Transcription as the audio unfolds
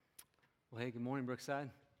Well, hey, good morning, Brookside.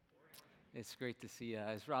 It's great to see you.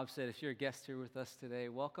 As Rob said, if you're a guest here with us today,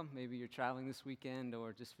 welcome. Maybe you're traveling this weekend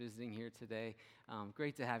or just visiting here today.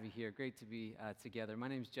 Great to have you here. Great to be together. My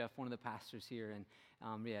name is Jeff, one of the pastors here, and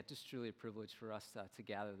just truly a privilege for us to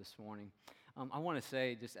gather this morning. I want to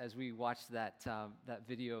say, just as we watched that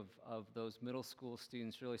video of those middle school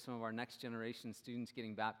students, really some of our next generation students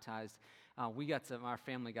getting baptized, our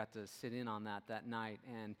family got to sit in on that night,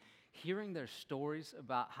 and hearing their stories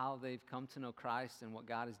about how they've come to know Christ and what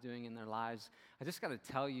God is doing in their lives, I just got to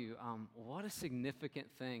tell you, what a significant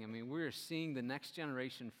thing. I mean, we're seeing the next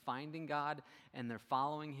generation finding God and they're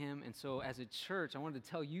following Him. And so as a church, I wanted to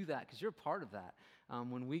tell you that because you're part of that.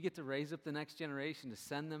 When we get to raise up the next generation, to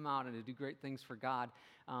send them out and to do great things for God,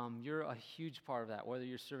 you're a huge part of that, whether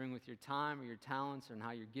you're serving with your time or your talents and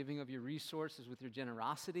how you're giving of your resources with your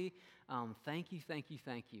generosity. Thank you, thank you,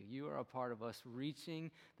 thank you. You are a part of us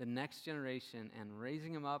reaching the next generation and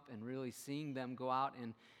raising them up and really seeing them go out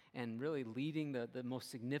and really leading the most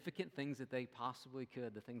significant things that they possibly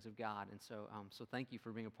could, the things of God. And so thank you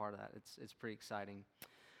for being a part of that. It's pretty exciting.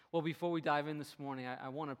 Well, before we dive in this morning, I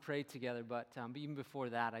want to pray together, but even before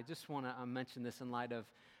that, I just want to mention this in light of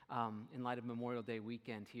Memorial Day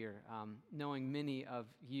weekend here. Knowing many of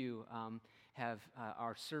you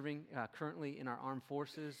are serving currently in our armed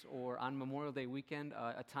forces or on Memorial Day weekend,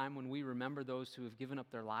 a time when we remember those who have given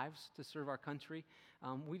up their lives to serve our country,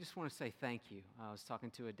 we just want to say thank you. I was talking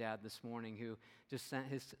to a dad this morning who just sent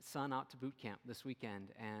his son out to boot camp this weekend,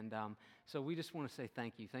 and so we just want to say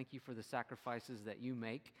thank you. Thank you for the sacrifices that you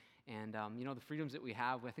make, and the freedoms that we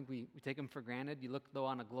have, I think we take them for granted. You look, though,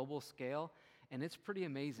 on a global scale, and it's pretty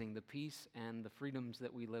amazing, the peace and the freedoms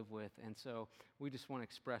that we live with. And so we just want to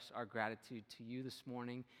express our gratitude to you this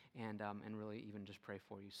morning and really even just pray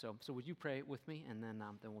for you. So would you pray with me, and then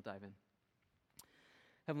we'll dive in.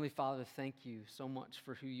 Heavenly Father, thank you so much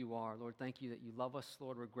for who you are. Lord, thank you that you love us.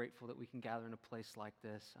 Lord, we're grateful that we can gather in a place like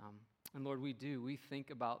this. And Lord, we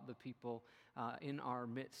think about the people in our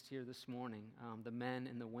midst here this morning, the men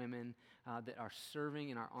and the women that are serving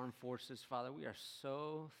in our armed forces. Father, we are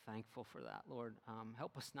so thankful for that, Lord.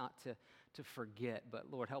 Help us not to forget,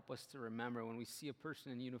 but Lord, help us to remember when we see a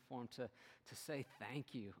person in uniform to say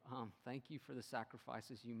thank you. Thank you for the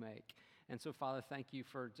sacrifices you make. And so, Father, thank you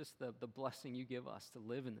for just the blessing you give us to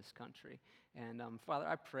live in this country. And Father,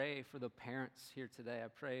 I pray for the parents here today. I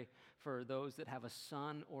pray for those that have a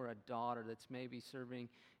son or a daughter that's maybe serving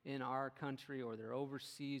in our country or they're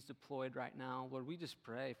overseas deployed right now. Lord, we just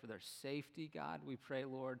pray for their safety, God. We pray,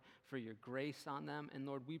 Lord, for your grace on them. And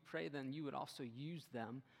Lord, we pray then you would also use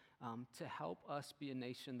them to help us be a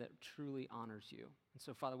nation that truly honors you. And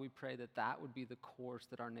so, Father, we pray that would be the course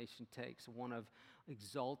that our nation takes, one of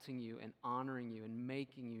exalting you and honoring you and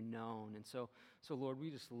making you known. And so Lord, we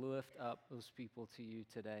just lift up those people to you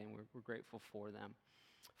today, and we're grateful for them.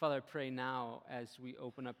 Father, I pray now as we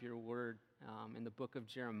open up your word in the book of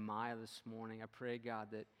Jeremiah this morning, I pray, God,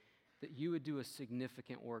 that you would do a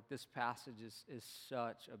significant work. This passage is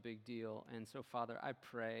such a big deal. And so, Father, I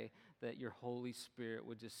pray that your Holy Spirit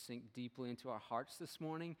would just sink deeply into our hearts this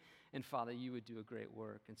morning. And, Father, you would do a great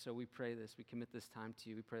work. And so we pray this. We commit this time to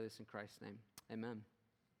you. We pray this in Christ's name. Amen.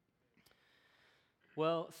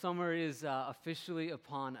 Well, summer is officially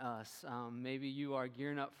upon us. Maybe you are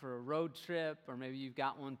gearing up for a road trip, or maybe you've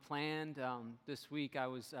got one planned. This week I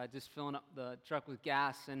was just filling up the truck with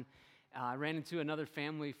gas, and I ran into another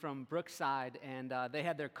family from Brookside, and they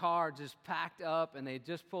had their car just packed up, and they had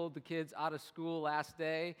just pulled the kids out of school last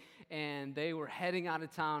day, and they were heading out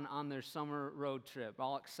of town on their summer road trip,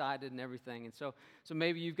 all excited and everything. And so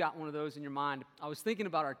maybe you've got one of those in your mind. I was thinking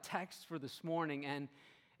about our text for this morning, and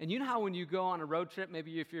you know how when you go on a road trip,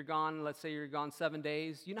 maybe if you're gone, let's say you're gone 7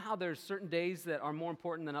 days, you know how there's certain days that are more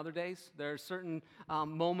important than other days? There are certain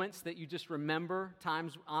moments that you just remember,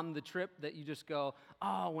 times on the trip that you just go,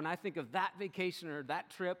 oh, when I think of that vacation or that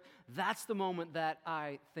trip, that's the moment that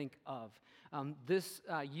I think of. This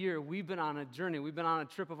year, we've been on a journey. We've been on a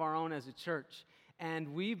trip of our own as a church.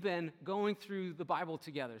 And we've been going through the Bible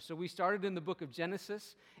together. So we started in the book of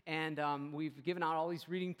Genesis, and we've given out all these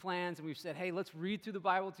reading plans, and we've said, hey, let's read through the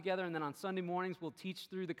Bible together, and then on Sunday mornings, we'll teach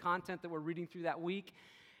through the content that we're reading through that week.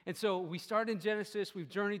 And so we started in Genesis, we've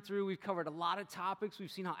journeyed through, we've covered a lot of topics,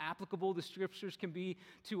 we've seen how applicable the scriptures can be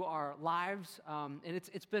to our lives, and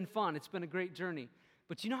it's been fun, it's been a great journey.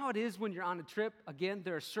 But you know how it is when you're on a trip? Again,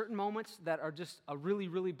 there are certain moments that are just a really,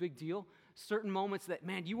 really big deal. Certain moments that,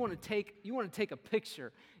 man, you want to take a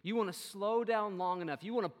picture. You want to slow down long enough.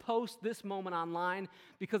 You want to post this moment online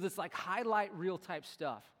because it's like highlight reel type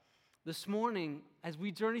stuff. This morning, as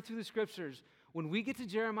we journey through the scriptures, when we get to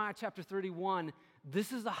Jeremiah chapter 31,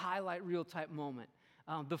 this is a highlight reel type moment.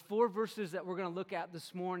 The 4 verses that we're going to look at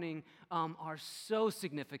this morning are so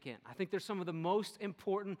significant. I think they're some of the most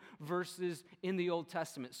important verses in the Old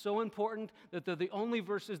Testament. So important that they're the only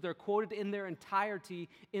verses they're quoted in their entirety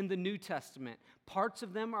in the New Testament. Parts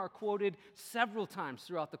of them are quoted several times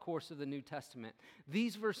throughout the course of the New Testament.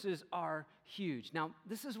 These verses are huge. Now,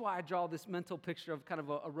 this is why I draw this mental picture of kind of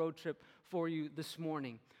a road trip for you this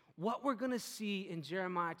morning. What we're going to see in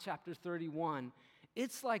Jeremiah chapter 31,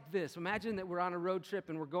 it's like this. Imagine that we're on a road trip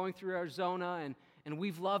and we're going through Arizona and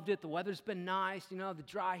we've loved it. The weather's been nice, the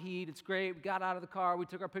dry heat, it's great. We got out of the car, we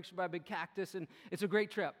took our picture by a big cactus, and it's a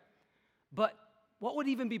great trip. But what would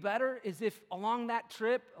even be better is if along that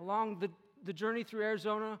trip, along the journey through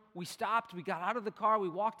Arizona, we stopped, we got out of the car, we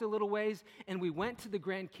walked a little ways, and we went to the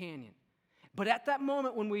Grand Canyon. But at that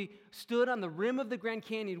moment when we stood on the rim of the Grand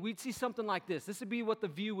Canyon, we'd see something like this. This would be what the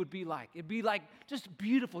view would be like. It'd be like just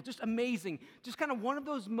beautiful, just amazing. Just kind of one of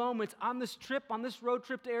those moments on this trip, on this road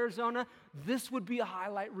trip to Arizona, this would be a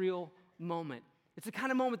highlight reel moment. It's the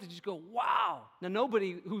kind of moment that you just go, wow. Now,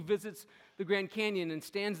 nobody who visits the Grand Canyon and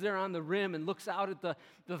stands there on the rim and looks out at the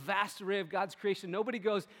vast array of God's creation, nobody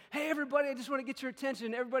goes, hey, everybody, I just want to get your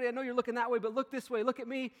attention. Everybody, I know you're looking that way, but look this way, look at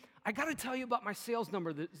me. I got to tell you about my sales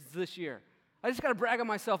number this year. I just got to brag on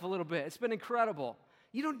myself a little bit. It's been incredible.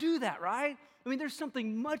 You don't do that, right? I mean, there's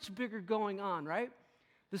something much bigger going on, right?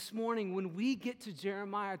 This morning, when we get to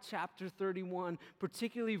Jeremiah chapter 31,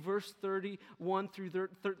 particularly verse 31 through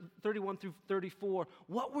 34,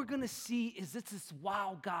 what we're going to see is it's this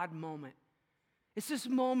wow God moment. It's this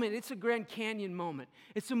moment, it's a Grand Canyon moment.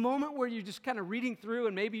 It's a moment where you're just kind of reading through,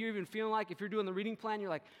 and maybe you're even feeling like if you're doing the reading plan, you're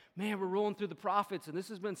like, man, we're rolling through the prophets, and this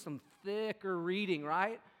has been some thicker reading,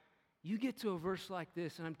 right? You get to a verse like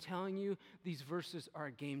this, and I'm telling you, these verses are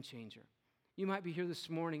a game changer. You might be here this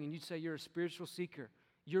morning, and you'd say you're a spiritual seeker.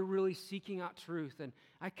 You're really seeking out truth, and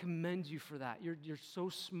I commend you for that. You're so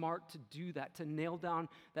smart to do that, to nail down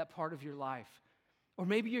that part of your life. Or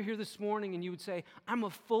maybe you're here this morning, and you would say, I'm a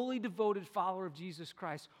fully devoted follower of Jesus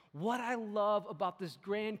Christ. What I love about this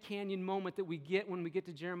Grand Canyon moment that we get when we get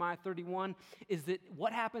to Jeremiah 31 is that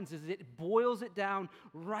what happens is it boils it down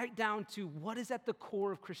right down to what is at the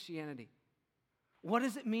core of Christianity. What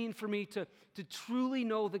does it mean for me to truly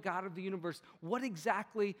know the God of the universe? What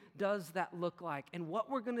exactly does that look like? And what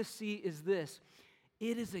we're going to see is this.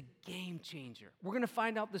 It is a game changer. We're going to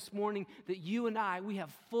find out this morning that you and I, we have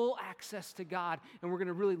full access to God, and we're going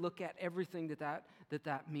to really look at everything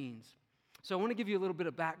that means. So I want to give you a little bit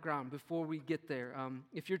of background before we get there.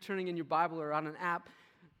 If you're turning in your Bible or on an app,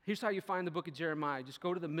 here's how you find the book of Jeremiah. Just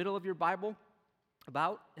go to the middle of your Bible,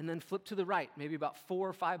 and then flip to the right, maybe about 4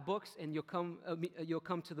 or 5 books, and you'll come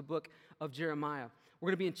to the book of Jeremiah. We're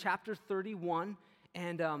going to be in chapter 31.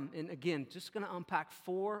 And again, just going to unpack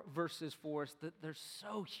 4 verses for us that they're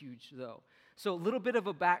so huge, though. So a little bit of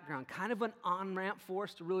a background, kind of an on-ramp for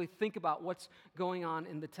us to really think about what's going on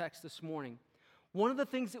in the text this morning. One of the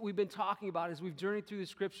things that we've been talking about as we've journeyed through the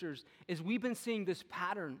scriptures is we've been seeing this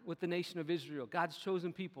pattern with the nation of Israel, God's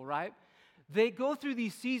chosen people, right? They go through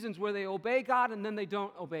these seasons where they obey God and then they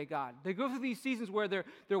don't obey God. They go through these seasons where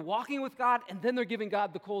they're walking with God and then they're giving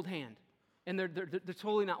God the cold hand. And they're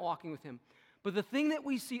totally not walking with Him. But the thing that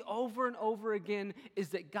we see over and over again is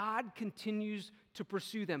that God continues to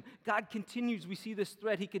pursue them. God continues, we see this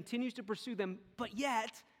thread, He continues to pursue them, but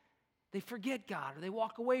yet they forget God or they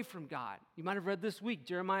walk away from God. You might have read this week,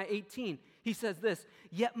 Jeremiah 18. He says this,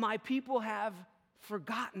 yet my people have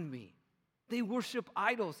forgotten me. They worship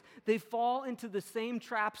idols. They fall into the same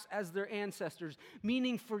traps as their ancestors,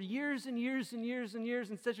 meaning for years and years and years and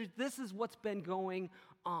years and centuries, this is what's been going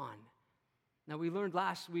on. Now, we learned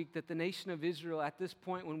last week that the nation of Israel, at this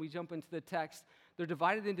point when we jump into the text, they're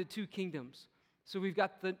divided into 2 kingdoms. So we've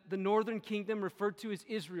got the northern kingdom referred to as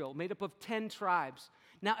Israel, made up of 10 tribes.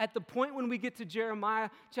 Now, at the point when we get to Jeremiah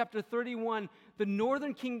chapter 31, the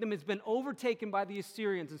northern kingdom has been overtaken by the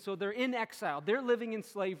Assyrians, and so they're in exile. They're living in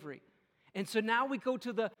slavery. And so now we go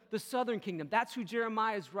to the southern kingdom. That's who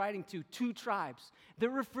Jeremiah is writing to, 2 tribes. They're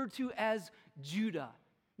referred to as Judah.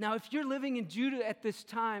 Now, if you're living in Judah at this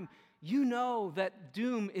time, you know that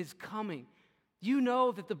doom is coming. You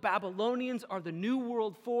know that the Babylonians are the new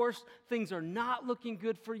world force. Things are not looking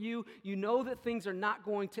good for you. You know that things are not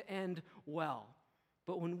going to end well.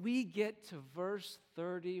 But when we get to verse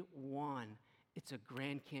 31, it's a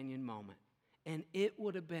Grand Canyon moment. And it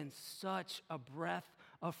would have been such a breath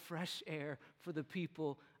of fresh air for the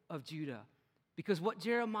people of Judah. Because what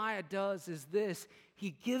Jeremiah does is this.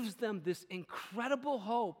 He gives them this incredible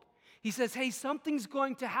hope. He says, hey, something's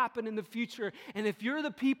going to happen in the future. And if you're the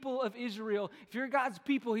people of Israel, if you're God's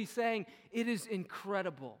people, he's saying, it is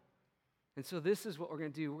incredible. And so this is what we're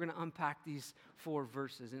going to do. We're going to unpack these 4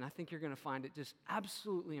 verses, and I think you're going to find it just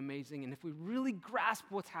absolutely amazing. And if we really grasp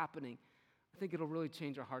what's happening, I think it'll really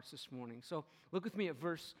change our hearts this morning. So look with me at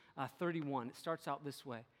verse 31. It starts out this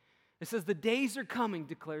way. It says, "The days are coming,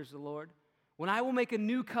 declares the Lord, when I will make a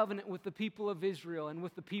new covenant with the people of Israel and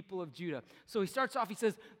with the people of Judah." So he starts off, he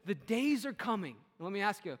says, the days are coming. And let me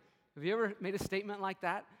ask you, have you ever made a statement like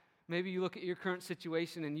that? Maybe you look at your current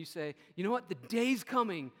situation and you say, you know what, the day's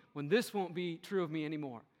coming when this won't be true of me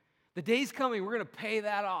anymore. The day's coming, we're going to pay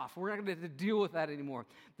that off. We're not going to have to deal with that anymore.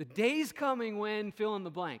 The day's coming when fill in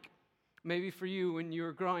the blank. Maybe for you, when you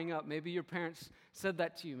were growing up, maybe your parents said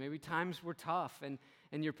that to you. Maybe times were tough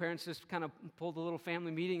and your parents just kind of pulled a little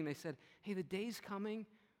family meeting and they said, hey, the day's coming,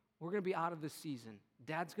 we're going to be out of this season.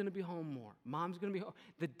 Dad's going to be home more. Mom's going to be home.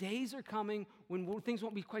 The days are coming when things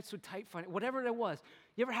won't be quite so tight. Whatever it was.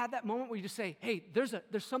 You ever had that moment where you just say, hey, there's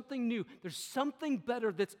something new. There's something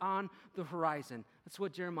better that's on the horizon. That's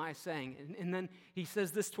what Jeremiah is saying. And then he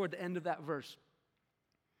says this toward the end of that verse.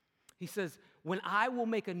 He says, when I will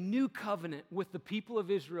make a new covenant with the people of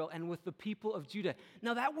Israel and with the people of Judah.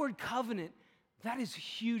 Now that word covenant, that is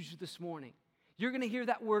huge this morning. You're going to hear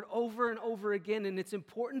that word over and over again, and it's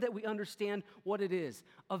important that we understand what it is.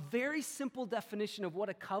 A very simple definition of what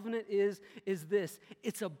a covenant is this.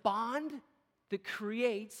 It's a bond that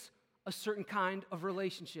creates a certain kind of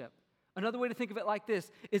relationship. Another way to think of it like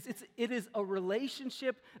this is it is a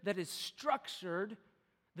relationship that is structured,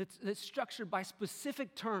 that's structured by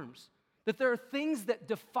specific terms. That there are things that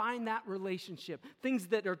define that relationship, things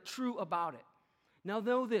that are true about it. Now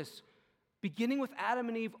know this, beginning with Adam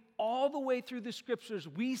and Eve, all the way through the scriptures,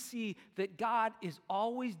 we see that God is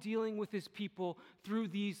always dealing with his people through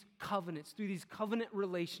these covenants, through these covenant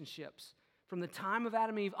relationships. From the time of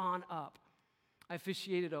Adam and Eve on up. I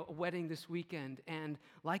officiated a wedding this weekend, and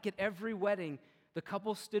like at every wedding, the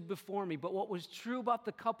couple stood before me. But what was true about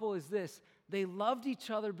the couple is this: they loved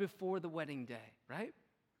each other before the wedding day, right?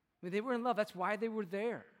 I mean, they were in love. That's why they were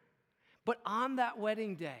there. But on that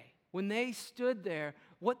wedding day, when they stood there,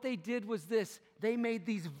 what they did was this: they made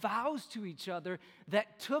these vows to each other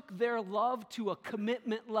that took their love to a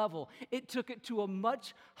commitment level. It took it to a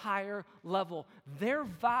much higher level. Their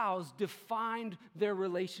vows defined their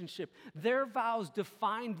relationship. Their vows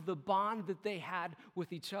defined the bond that they had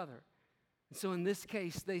with each other. And so in this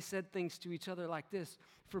case, they said things to each other like this: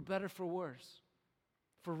 for better, for worse,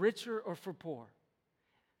 for richer or for poor,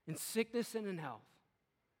 in sickness and in health.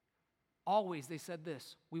 Always they said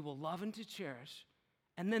this: we will love and to cherish.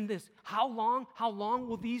 And then this: how long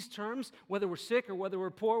will these terms, whether we're sick or whether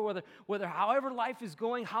we're poor, whether however life is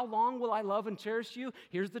going, how long will I love and cherish you?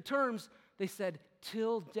 Here's the terms. They said,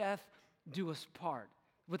 till death do us part.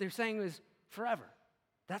 What they're saying is forever.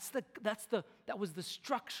 That was the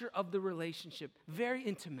structure of the relationship. Very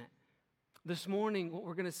intimate. This morning, what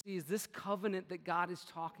we're going to see is this covenant that God is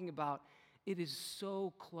talking about. It is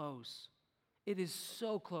so close. It is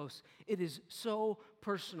so close. It is so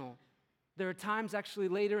personal. There are times actually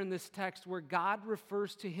later in this text where God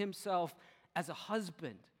refers to himself as a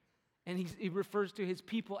husband, and he refers to his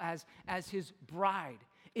people as his bride.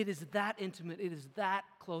 It is that intimate. It is that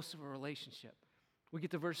close of a relationship. We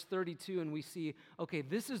get to verse 32 and we see, okay,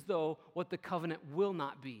 this is though what the covenant will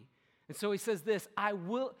not be. And so he says this: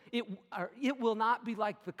 it will not be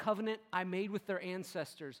like the covenant I made with their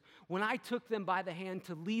ancestors when I took them by the hand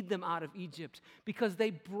to lead them out of Egypt, because they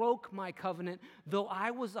broke my covenant, though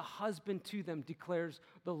I was a husband to them, declares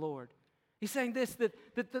the Lord. He's saying this, that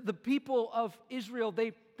the people of Israel,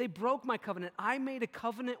 they broke my covenant. I made a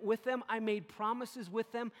covenant with them. I made promises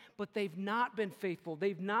with them, but they've not been faithful.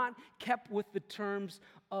 They've not kept with the terms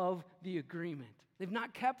of the agreement. They've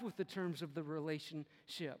not kept with the terms of the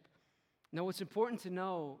relationship. Now, what's important to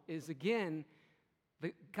know is, again,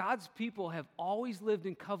 that God's people have always lived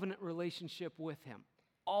in covenant relationship with him.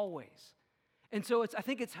 Always. And so I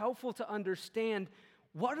think it's helpful to understand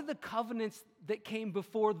what are the covenants that came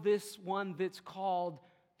before this one that's called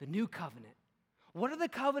the new covenant. What are the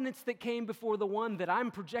covenants that came before the one that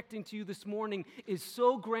I'm projecting to you this morning is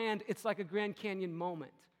so grand, it's like a Grand Canyon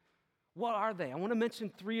moment? What are they? I want to mention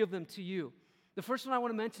 3 of them to you. The first one I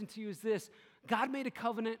want to mention to you is this: God made a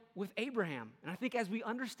covenant with Abraham. And I think as we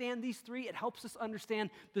understand these 3, it helps us understand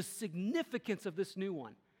the significance of this new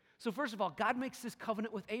one. So first of all, God makes this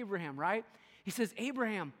covenant with Abraham, right? He says,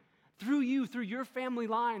 Abraham, through you, through your family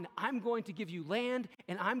line, I'm going to give you land,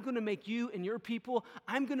 and I'm going to make you and your people,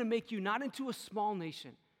 I'm going to make you not into a small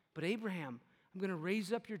nation, but Abraham, I'm going to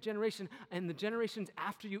raise up your generation and the generations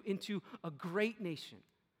after you into a great nation.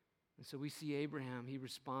 And so we see Abraham, he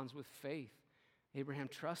responds with faith. Abraham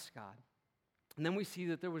trusts God. And then we see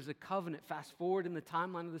that there was a covenant. Fast forward in the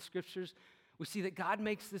timeline of the scriptures, we see that God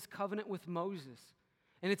makes this covenant with Moses.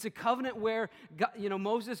 And it's a covenant where God,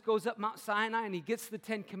 Moses goes up Mount Sinai and he gets the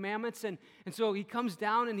 10 Commandments. And so he comes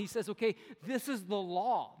down and he says, okay, this is the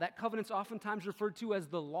law. That covenant's oftentimes referred to as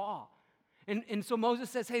the law. And so Moses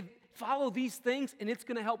says, hey, follow these things and it's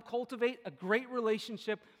going to help cultivate a great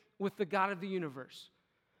relationship with the God of the universe.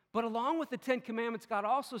 But along with the 10 Commandments, God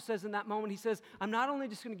also says in that moment, he says, I'm not only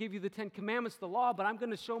just going to give you the 10 Commandments, the law, but I'm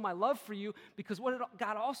going to show my love for you, because what did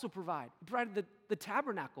God also provide? He provided the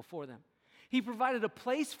tabernacle for them. He provided a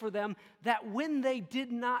place for them that when they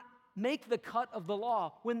did not make the cut of the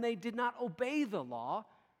law, when they did not obey the law,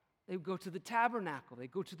 they would go to the tabernacle,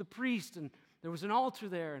 they'd go to the priest, and there was an altar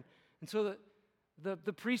there. And so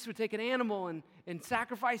the priest would take an animal and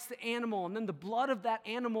sacrifice the animal, and then the blood of that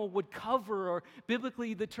animal would cover, or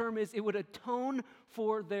biblically the term is, it would atone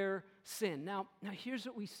for their sin. Now here's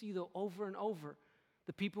what we see though over and over.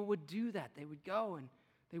 The people would do that. They would go and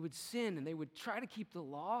they would sin, and they would try to keep the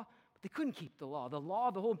law, but they couldn't keep the law.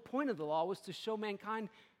 The whole point of the law was to show mankind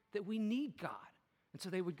that we need God. And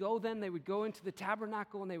so they would go into the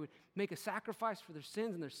tabernacle, and they would make a sacrifice for their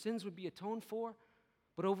sins, and their sins would be atoned for.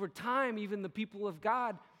 But over time, even the people of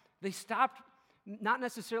God, they not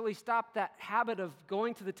necessarily stopped that habit of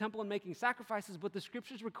going to the temple and making sacrifices, but the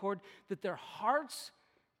scriptures record that their hearts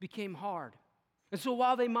became hard. And so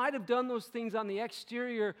while they might have done those things on the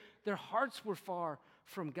exterior, their hearts were far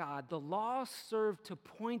from God. The law served to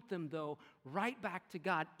point them, though, right back to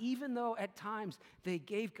God, even though at times they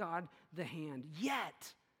gave God the hand.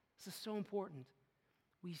 Yet, this is so important,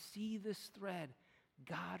 we see this thread,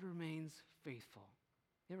 God remains faithful.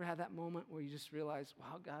 You ever had that moment where you just realize,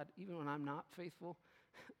 wow, God, even when I'm not faithful,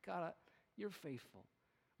 God, you're faithful.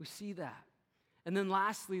 We see that. And then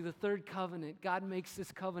lastly, the third covenant, God makes this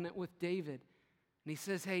covenant with David. And he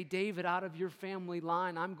says, hey, David, out of your family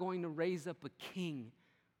line, I'm going to raise up a king.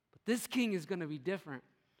 But this king is going to be different.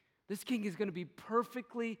 This king is going to be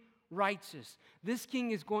perfectly righteous. This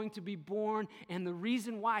king is going to be born, and the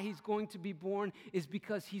reason why he's going to be born is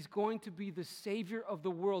because he's going to be the Savior of the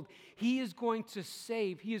world. He is going to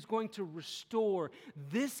save. He is going to restore.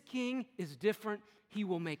 This king is different. He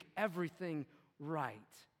will make everything right.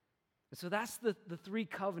 And so that's the three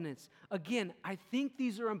covenants. Again, I think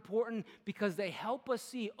these are important because they help us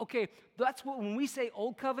see, okay, when we say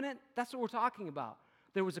old covenant, that's what we're talking about.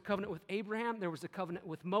 There was a covenant with Abraham. There was a covenant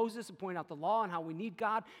with Moses to point out the law and how we need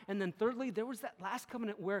God. And then thirdly, there was that last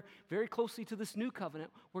covenant where, very closely to this new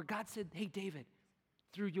covenant, where God said, hey, David,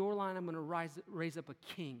 through your line, I'm going to raise up a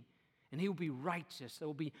king, and he will be righteous. There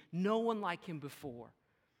will be no one like him before.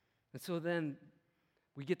 And so then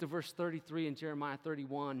we get to verse 33 in Jeremiah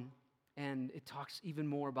 31, and it talks even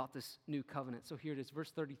more about this new covenant. So here it is,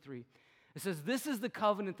 verse 33. It says, this is the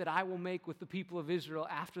covenant that I will make with the people of Israel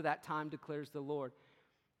after that time, declares the Lord.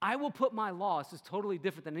 I will put my law, this is totally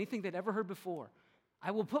different than anything they'd ever heard before. I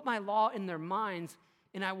will put my law in their minds,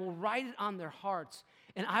 and I will write it on their hearts,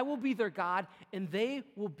 and I will be their God, and they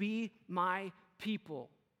will be my people.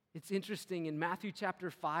 It's interesting, in Matthew chapter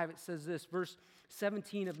 5, it says this, verse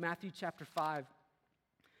 17 of Matthew chapter 5.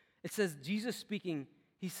 It says, Jesus speaking,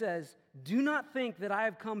 he says, do not think that I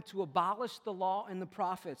have come to abolish the law and the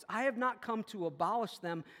prophets. I have not come to abolish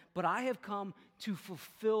them, but I have come to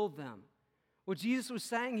fulfill them. What Jesus was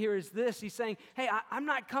saying here is this. He's saying, hey, I'm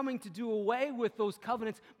not coming to do away with those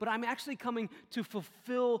covenants, but I'm actually coming to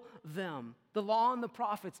fulfill them. The law and the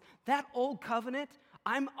prophets. That old covenant,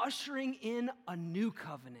 I'm ushering in a new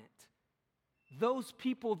covenant. Those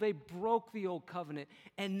people, they broke the old covenant.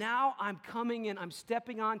 And now I'm coming in, I'm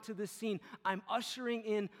stepping onto the scene. I'm ushering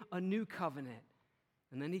in a new covenant.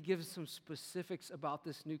 And then he gives some specifics about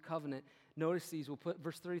this new covenant. Notice these. We'll put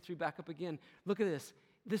verse 33 back up again. Look at this.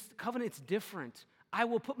 This covenant's different. I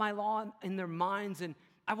will put my law in their minds, and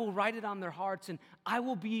I will write it on their hearts, and I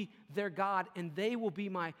will be their God, and they will be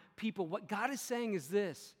my people. What God is saying is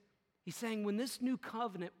this. He's saying when this new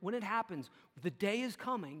covenant, when it happens, the day is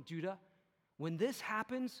coming, Judah. When this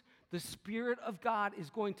happens, the Spirit of God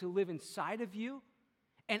is going to live inside of you,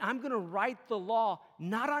 and I'm going to write the law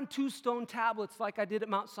not on 2 stone tablets like I did at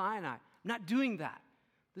Mount Sinai. I'm not doing that.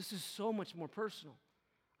 This is so much more personal.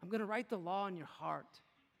 I'm going to write the law in your heart.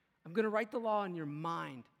 I'm going to write the law in your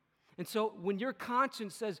mind. And so when your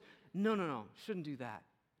conscience says, no, shouldn't do that.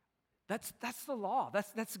 That's the law.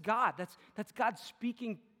 That's God. That's God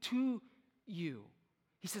speaking to you.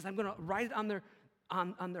 He says, I'm going to write it on their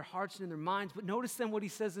hearts and in their minds. But notice then what he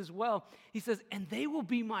says as well. He says, and they will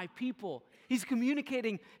be my people. He's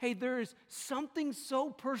communicating, hey, there is something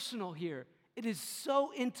so personal here. It is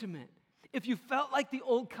so intimate. If you felt like the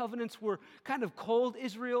old covenants were kind of cold,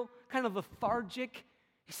 Israel, kind of lethargic.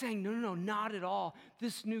 He's saying, no, not at all.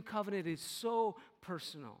 This new covenant is so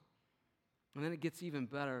personal. And then it gets even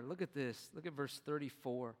better. Look at this. Look at verse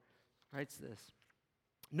 34. It writes this.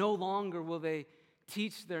 No longer will they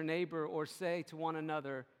teach their neighbor or say to one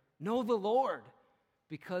another, know the Lord,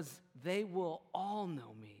 because they will all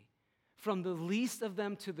know me. From the least of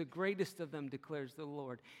them to the greatest of them, declares the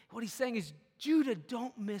Lord. What he's saying is, Judah,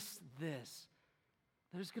 don't miss this.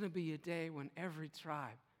 There's going to be a day when every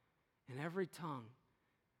tribe and every tongue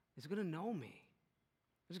is going to know me.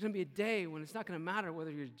 There's going to be a day when it's not going to matter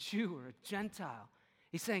whether you're a Jew or a Gentile.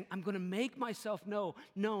 He's saying, I'm going to make myself known.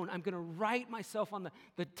 I'm going to write myself on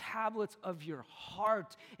the tablets of your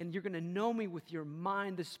heart, and you're going to know me with your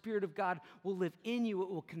mind. The Spirit of God will live in you. It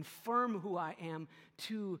will confirm who I am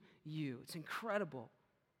to you. It's incredible.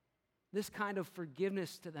 This kind of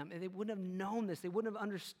forgiveness to them, and they wouldn't have known this. They wouldn't have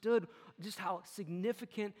understood just how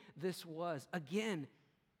significant this was. Again,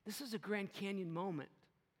 this is a Grand Canyon moment.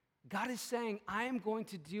 God is saying, I am going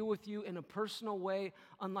to deal with you in a personal way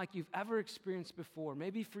unlike you've ever experienced before.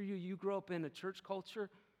 Maybe for you, you grew up in a church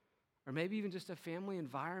culture, or maybe even just a family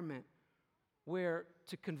environment where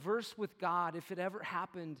to converse with God, if it ever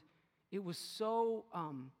happened, it was so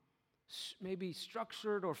maybe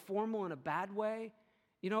structured or formal in a bad way.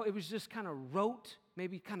 You know, it was just kind of rote,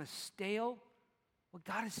 maybe kind of stale. What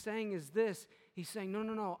God is saying is this. He's saying,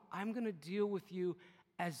 no, I'm going to deal with you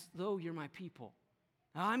as though you're my people.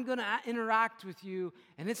 Now, I'm going to interact with you,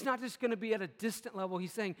 and it's not just going to be at a distant level.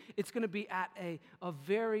 He's saying it's going to be at a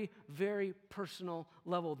very, very personal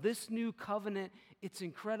level. This new covenant, it's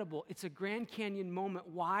incredible. It's a Grand Canyon moment.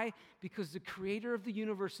 Why? Because the creator of the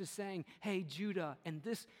universe is saying, hey, Judah, and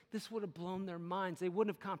this would have blown their minds. They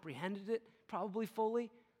wouldn't have comprehended it probably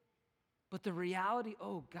fully. But the reality,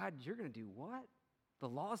 oh, God, you're going to do what? The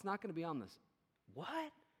law is not going to be on this.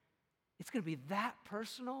 What? It's going to be that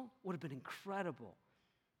personal? Would have been incredible.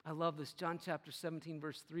 I love this. John chapter 17,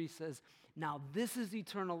 verse 3 says, now this is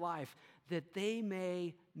eternal life, that they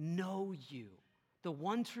may know you, the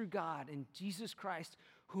one true God, and Jesus Christ,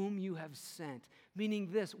 whom you have sent. Meaning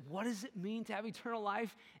this, what does it mean to have eternal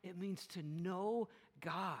life? It means to know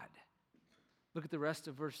God. Look at the rest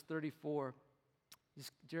of verse 34.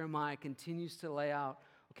 Jeremiah continues to lay out,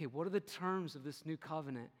 okay, what are the terms of this new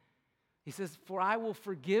covenant? He says, for I will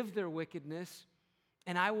forgive their wickedness,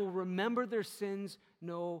 and I will remember their sins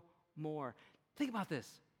no more. Think about this.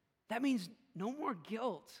 That means no more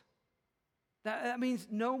guilt. That means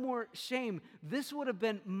no more shame. This would have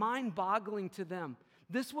been mind-boggling to them.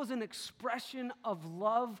 This was an expression of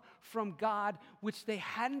love from God, which they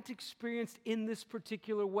hadn't experienced in this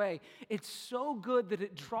particular way. It's so good that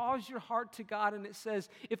it draws your heart to God, and it says,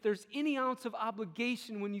 if there's any ounce of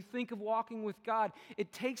obligation when you think of walking with God,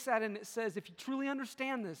 it takes that and it says, if you truly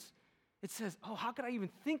understand this, it says, oh, how could I even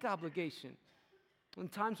think obligation? In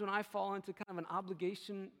times when I fall into kind of an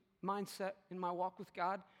obligation mindset in my walk with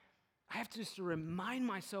God, I have to just remind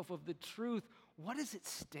myself of the truth. What is at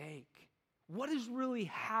stake? What has really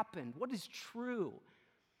happened? What is true?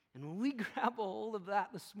 And when we grab a hold of that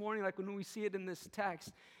this morning, like when we see it in this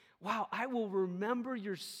text, wow, I will remember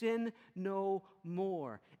your sin no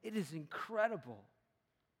more. It is incredible.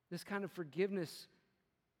 This kind of forgiveness,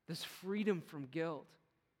 this freedom from guilt.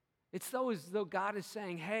 It's as though God is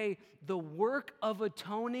saying, hey, the work of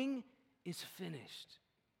atoning is finished.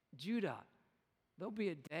 Judah, there'll be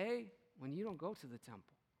a day when you don't go to the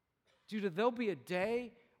temple. Judah, there'll be a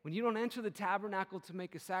day when you don't enter the tabernacle to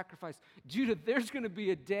make a sacrifice. Judah, there's going to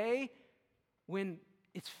be a day when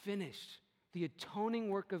it's finished. The atoning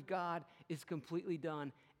work of God is completely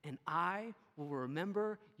done, and I will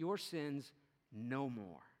remember your sins no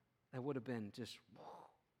more. That would have been just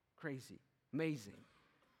crazy, amazing.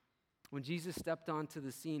 When Jesus stepped onto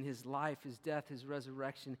the scene, his life, his death, his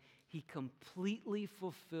resurrection, he completely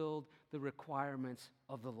fulfilled the requirements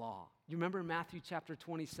of the law. You remember in Matthew chapter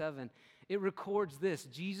 27, it records this.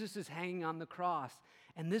 Jesus is hanging on the cross,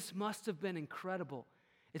 and this must have been incredible.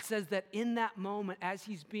 It says that in that moment, as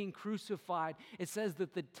he's being crucified, it says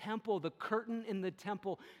that the temple, the curtain in the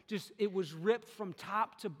temple, it was ripped from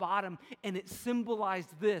top to bottom, and it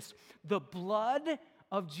symbolized this. The blood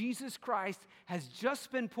of Jesus Christ has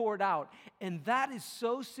just been poured out, and that is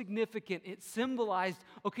so significant. It symbolized,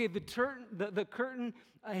 okay, the curtain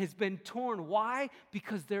has been torn. Why?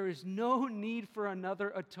 Because there is no need for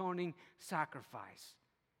another atoning sacrifice.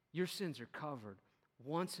 Your sins are covered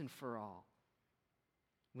once and for all.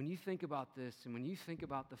 When you think about this, and when you think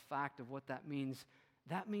about the fact of what that means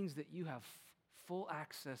that you have full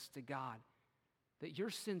access to God, that your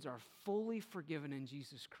sins are fully forgiven in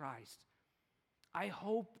Jesus Christ. I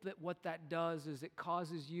hope that what that does is it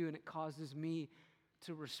causes you and it causes me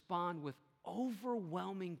to respond with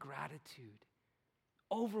overwhelming gratitude.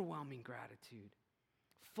 Overwhelming gratitude.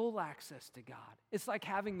 Full access to God. It's like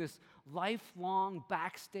having this lifelong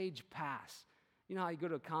backstage pass. You know how you go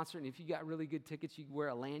to a concert and if you got really good tickets, you wear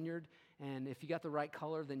a lanyard, and if you got the right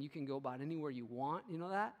color, then you can go about anywhere you want. You know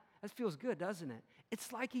that? That feels good, doesn't it?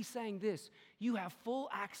 It's like he's saying this. You have full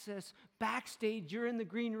access backstage. You're in the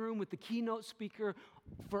green room with the keynote speaker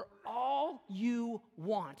for all you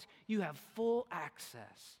want. You have full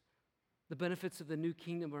access. The benefits of the new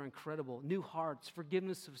kingdom are incredible. New hearts,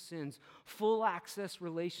 forgiveness of sins, full access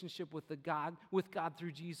relationship with God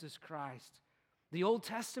through Jesus Christ. The Old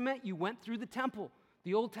Testament, you went through the temple.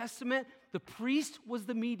 The Old Testament, the priest was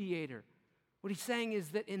the mediator. What he's saying is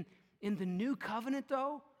that in the new covenant,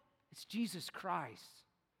 though, it's Jesus Christ.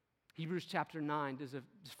 Hebrews chapter 9 does a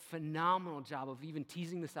phenomenal job of even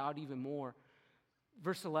teasing this out even more.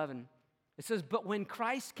 Verse 11, it says, but when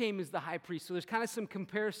Christ came as the high priest, so there's kind of some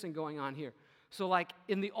comparison going on here. So like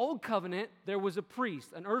in the old covenant, there was a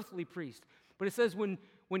priest, an earthly priest. But it says when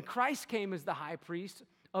Christ came as the high priest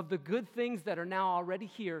of the good things that are now already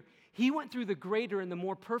here, he went through the greater and the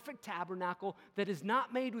more perfect tabernacle that is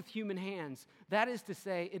not made with human hands. That is to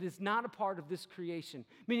say, it is not a part of this creation.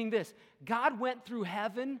 Meaning this, God went through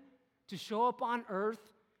heaven to show up on earth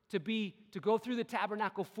to go through the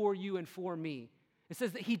tabernacle for you and for me. It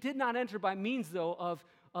says that he did not enter by means, though,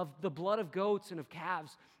 of the blood of goats and of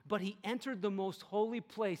calves, but he entered the most holy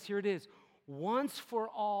place. Here it is, once for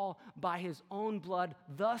all by his own blood,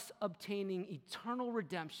 thus obtaining eternal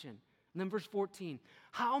redemption. And then verse 14,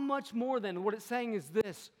 how much more then? What it's saying is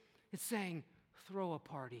this. It's saying, throw a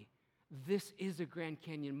party. This is a Grand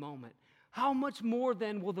Canyon moment. How much more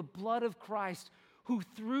then will the blood of Christ, who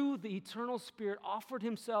through the eternal Spirit offered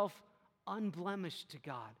himself unblemished to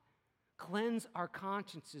God, cleanse our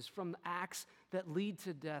consciences from the acts that lead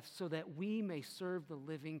to death so that we may serve the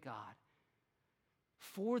living God?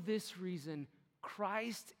 For this reason,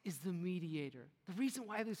 Christ is the mediator. The reason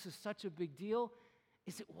why this is such a big deal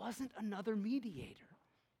is it wasn't another mediator.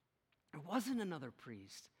 It wasn't another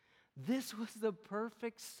priest. This was the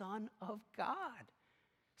perfect Son of God.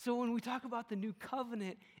 So when we talk about the new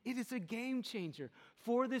covenant, it is a game changer.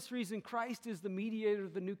 For this reason, Christ is the mediator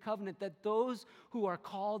of the new covenant, that those who are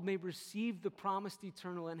called may receive the promised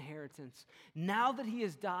eternal inheritance, now that he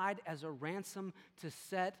has died as a ransom to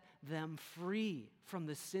set them free from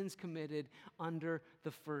the sins committed under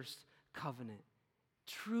the first covenant.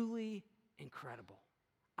 Truly incredible.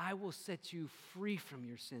 I will set you free from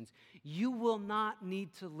your sins. You will not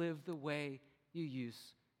need to live the way you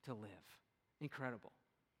used to live. Incredible.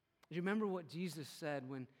 Do you remember what Jesus said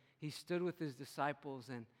when he stood with his disciples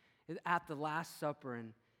and at the Last Supper,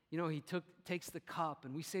 and he takes the cup,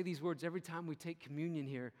 and we say these words every time we take communion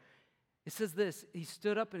here. It says this, he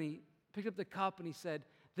stood up and he picked up the cup and he said,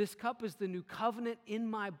 this cup is the new covenant in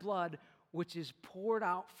my blood, which is poured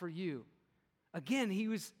out for you. Again,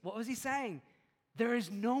 what was he saying? There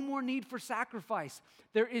is no more need for sacrifice.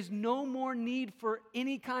 There is no more need for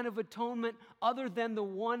any kind of atonement other than the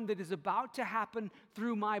one that is about to happen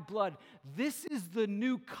through my blood. This is the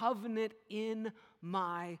new covenant in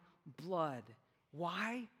my blood.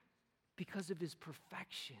 Why? Because of his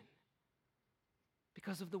perfection.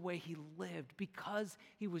 Because of the way he lived. Because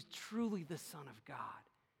he was truly the Son of God.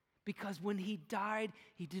 Because when he died,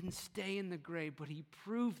 he didn't stay in the grave, but he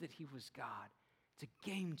proved that he was God. It's a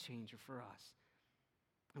game changer for us.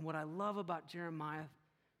 And what I love about Jeremiah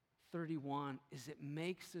 31 is it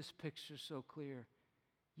makes this picture so clear.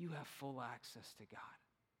 You have full access to God.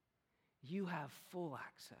 You have full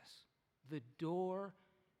access. The door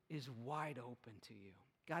is wide open to you.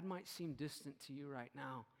 God might seem distant to you right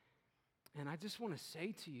now. And I just want to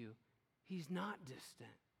say to you, he's not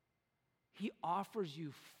distant. He offers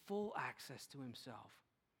you full access to himself.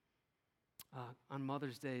 On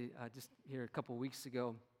Mother's Day, just here a couple weeks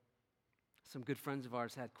ago, some good friends of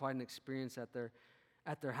ours had quite an experience at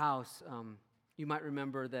their house. You might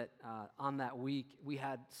remember that on that week, we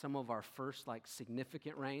had some of our first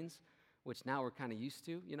significant rains, which now we're kind of used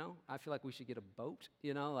to, I feel like we should get a boat,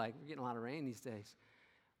 we're getting a lot of rain these days.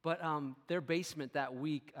 But their basement that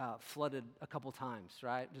week flooded a couple times,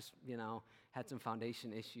 right? Just, had some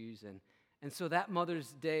foundation issues. And so that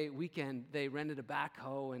Mother's Day weekend, they rented a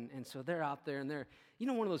backhoe, and so they're out there, and they're,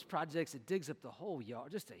 one of those projects that digs up the whole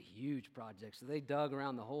yard, just a huge project. So they dug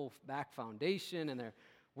around the whole back foundation, and they're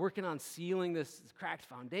working on sealing this cracked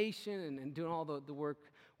foundation and doing all the work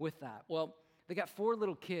with that. Well, they got 4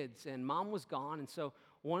 little kids, and mom was gone, and so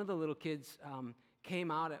one of the little kids came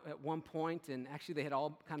out at one point, and actually they had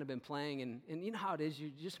all kind of been playing, and you know how it is, you're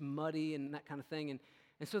just muddy and that kind of thing, and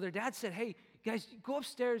And so their dad said, hey, guys, go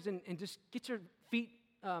upstairs and just get your feet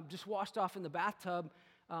just washed off in the bathtub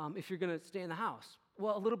if you're going to stay in the house.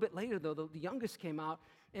 Well, a little bit later, though, the youngest came out,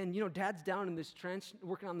 and, Dad's down in this trench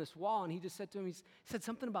working on this wall, and he just said to him, he said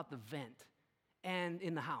something about the vent and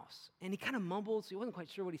in the house. And he kind of mumbled, so he wasn't quite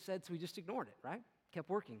sure what he said, so he just ignored it, right? Kept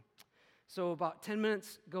working. So about 10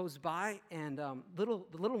 minutes goes by, and the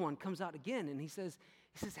little one comes out again, and he says,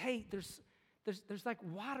 hey, there's like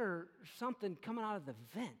water or something coming out of the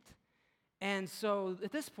vent. And so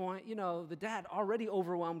at this point, the dad, already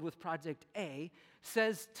overwhelmed with Project A,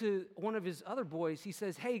 says to one of his other boys, he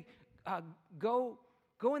says, hey, go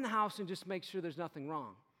in the house and just make sure there's nothing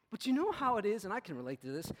wrong. But you know how it is, and I can relate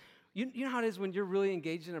to this. You know how it is when you're really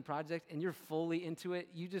engaged in a project and you're fully into it,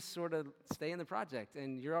 you just sort of stay in the project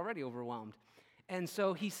and you're already overwhelmed. And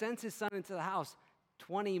so he sends his son into the house.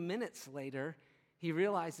 20 minutes later, he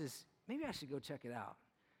realizes, maybe I should go check it out.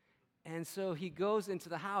 And so he goes into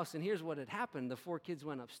the house, and here's what had happened. The 4 kids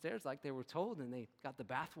went upstairs like they were told, and they got the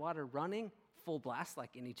bath water running, full blast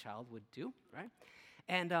like any child would do, right?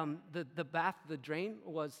 And the drain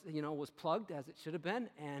was plugged as it should have been,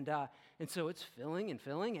 and so it's filling,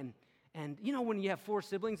 and when you have 4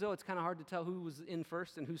 siblings, though, it's kind of hard to tell who was in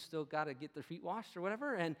first and who's still got to get their feet washed or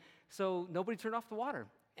whatever, and so nobody turned off the water,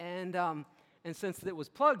 and since it was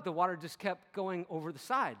plugged, the water just kept going over the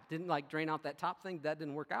side. Didn't drain out that top thing. That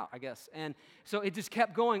didn't work out, I guess. And so it just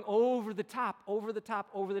kept going over the top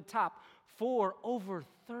for over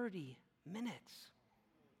 30 minutes.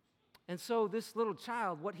 And so this little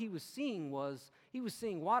child, what he was seeing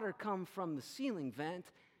water come from the ceiling vent,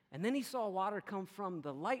 and then he saw water come from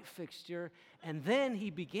the light fixture, and then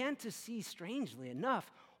he began to see, strangely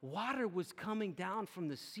enough, water was coming down from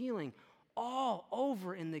the ceiling all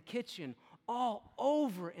over in the kitchen, all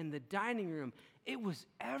over in the dining room. It was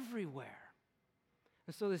everywhere.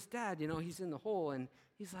 And so this dad, he's in the hole, and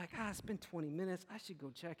he's like, it's been 20 minutes. I should go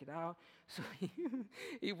check it out. So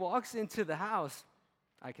he walks into the house.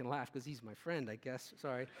 I can laugh because he's my friend, I guess.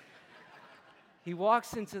 Sorry. He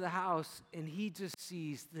walks into the house, and he just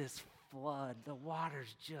sees this flood. The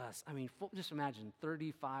water's just imagine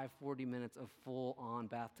 35, 40 minutes of full-on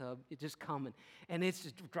bathtub. It's just coming. And it's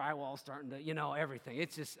just drywall starting to, everything.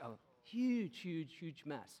 It's just a huge, huge, huge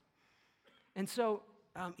mess. And so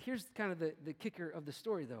here's kind of the kicker of the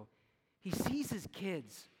story, though. He sees his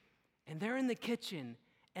kids, and they're in the kitchen,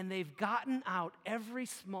 and they've gotten out every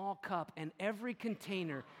small cup and every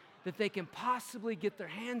container that they can possibly get their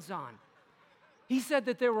hands on. He said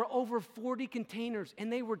that there were over 40 containers,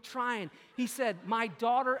 and they were trying. He said, my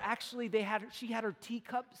daughter, actually, she had her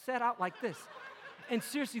teacup set out like this. And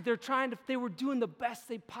seriously, they were doing the best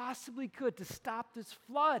they possibly could to stop this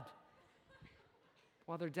flood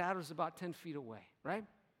while their dad was about 10 feet away, right?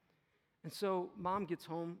 And so mom gets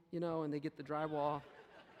home, and they get the drywall.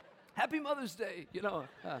 Happy Mother's Day,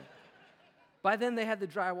 By then, they had the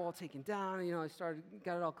drywall taken down,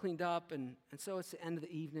 got it all cleaned up, and so it's the end of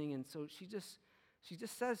the evening, and so she just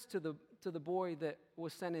says to the boy that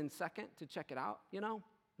was sent in second to check it out,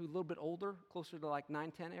 who's a little bit older, closer to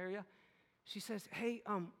 9, 10 area. She says, hey,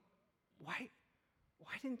 why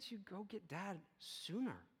didn't you go get Dad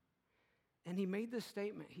sooner? And he made this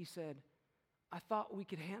statement. He said, I thought we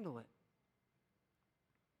could handle it.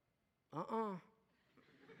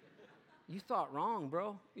 You thought wrong,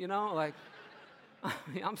 bro.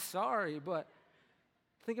 I'm sorry, but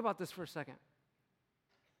think about this for a second.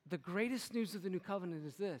 The greatest news of the new covenant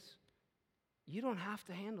is this: you don't have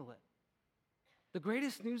to handle it. The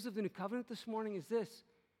greatest news of the new covenant this morning is this: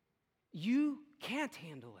 you can't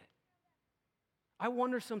handle it. I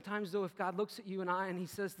wonder sometimes, though, if God looks at you and I and he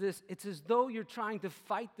says this, it's as though you're trying to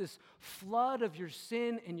fight this flood of your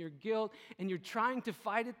sin and your guilt, and you're trying to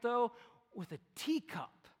fight it, though, with a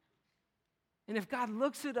teacup. And if God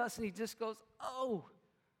looks at us and he just goes, oh,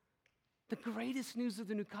 the greatest news of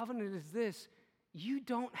the new covenant is this: you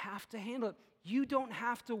don't have to handle it. You don't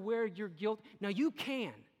have to wear your guilt. Now, you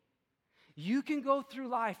can. You can go through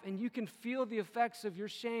life and you can feel the effects of your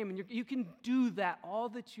shame, and you can do that all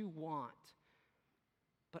that you want.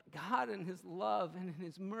 But God, in his love and in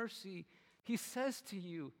his mercy, he says to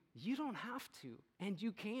you, you don't have to, and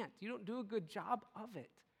you can't. You don't do a good job of it.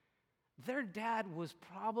 Their dad was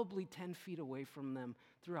probably 10 feet away from them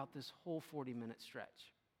throughout this whole 40-minute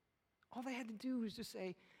stretch. All they had to do was just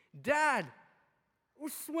say, Dad, we're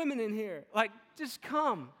swimming in here. Just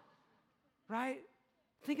come, right?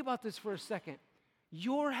 Think about this for a second.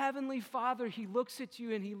 Your heavenly Father, he looks at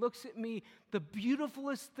you and he looks at me. The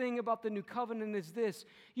beautifulest thing about the new covenant is this: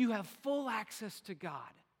 you have full access to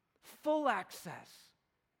God. Full access.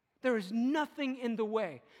 There is nothing in the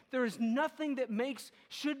way. There is nothing that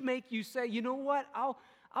should make you say, you know what,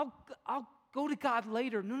 I'll go to God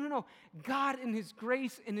later. No. God in his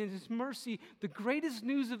grace and in his mercy, the greatest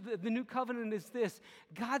news of the new covenant is this.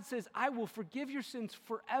 God says, I will forgive your sins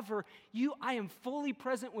forever. I am fully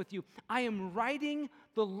present with you. I am writing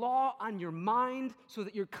the law on your mind so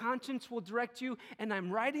that your conscience will direct you, and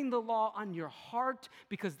I'm writing the law on your heart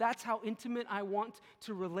because that's how intimate I want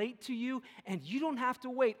to relate to you, and you don't have to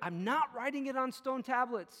wait. I'm not writing it on stone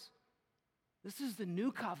tablets. This is the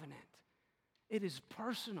new covenant. It is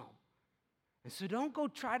personal. And so don't go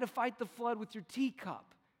try to fight the flood with your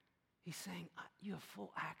teacup. He's saying, you have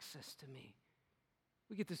full access to me.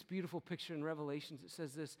 We get this beautiful picture in Revelations. It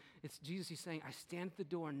says this. It's Jesus, he's saying, I stand at the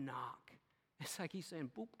door and knock. It's like he's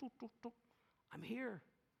saying, boop, boop, boop, boop. I'm here.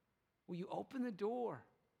 Will you open the door?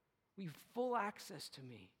 Will you have full access to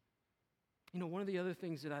me? You know, one of the other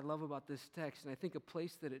things that I love about this text, and I think a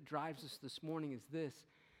place that it drives us this morning is this.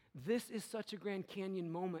 This is such a Grand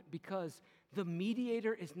Canyon moment because the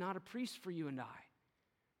mediator is not a priest for you and I.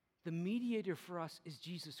 The mediator for us is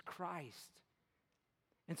Jesus Christ.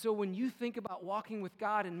 And so when you think about walking with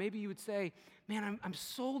God, and maybe you would say, man, I'm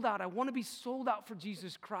sold out. I want to be sold out for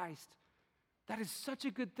Jesus Christ. That is such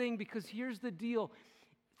a good thing because here's the deal.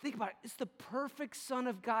 Think about it. It's the perfect Son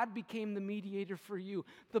of God became the mediator for you.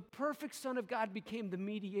 The perfect Son of God became the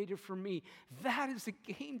mediator for me. That is a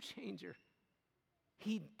game changer.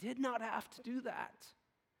 He did not have to do that.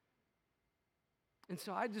 And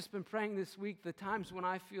so I've just been praying this week, the times when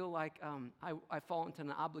I feel like I fall into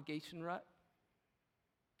an obligation rut.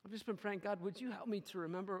 I've just been praying, God, would you help me to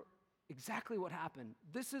remember exactly what happened?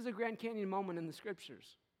 This is a Grand Canyon moment in the scriptures.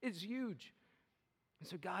 It's huge. And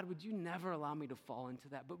so, God, would you never allow me to fall into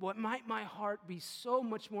that? But what might my heart be so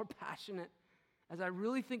much more passionate as I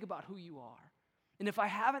really think about who you are? And if I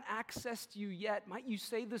haven't accessed you yet, might you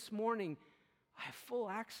say this morning, I have full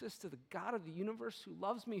access to the God of the universe who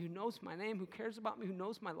loves me, who knows my name, who cares about me, who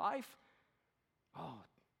knows my life. Oh,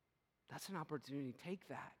 that's an opportunity. Take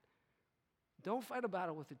that. Don't fight a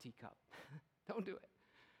battle with a teacup. Don't do it.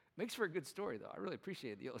 Makes for a good story, though. I really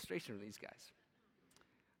appreciate the illustration of these guys.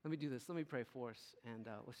 Let me do this. Let me pray for us, and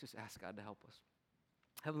let's just ask God to help us.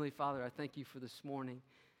 Heavenly Father, I thank you for this morning.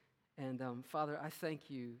 And Father, I thank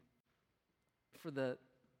you for the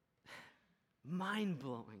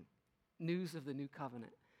mind-blowing news of the new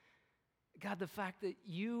covenant. God, the fact that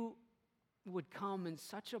you would come in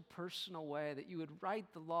such a personal way, that you would write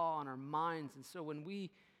the law on our minds. And so when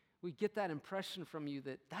we get that impression from you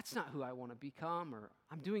that that's not who I want to become, or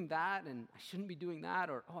I'm doing that and I shouldn't be doing that,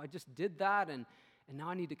 or I just did that and now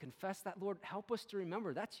I need to confess that. Lord, help us to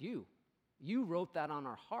remember that's you. You wrote that on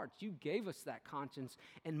our hearts. You gave us that conscience,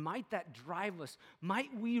 and might that drive us. Might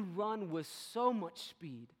we run with so much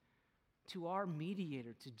speed to our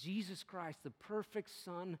mediator, to Jesus Christ, the perfect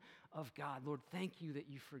Son of God. Lord, thank you that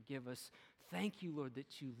you forgive us. Thank you, Lord,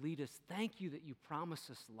 that you lead us. Thank you that you promise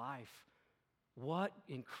us life. What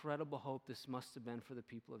incredible hope this must have been for the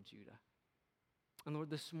people of Judah. And Lord,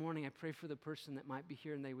 this morning I pray for the person that might be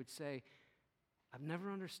here and they would say, I've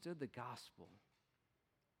never understood the gospel,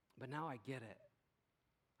 but now I get it.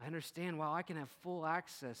 I understand, wow, I can have full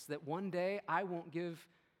access, that one day I won't give,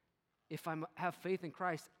 if I have faith in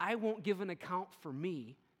Christ, I won't give an account for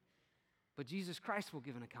me, but Jesus Christ will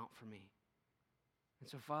give an account for me. And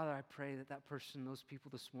so, Father, I pray that that person, those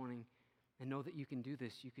people this morning, and know that you can do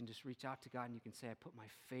this. You can just reach out to God and you can say, I put my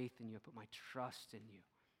faith in you. I put my trust in you.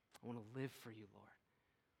 I want to live for you, Lord.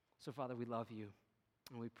 So, Father, we love you.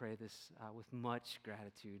 And we pray this with much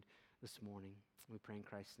gratitude this morning. We pray in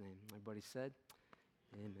Christ's name. Everybody said,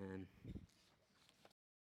 amen.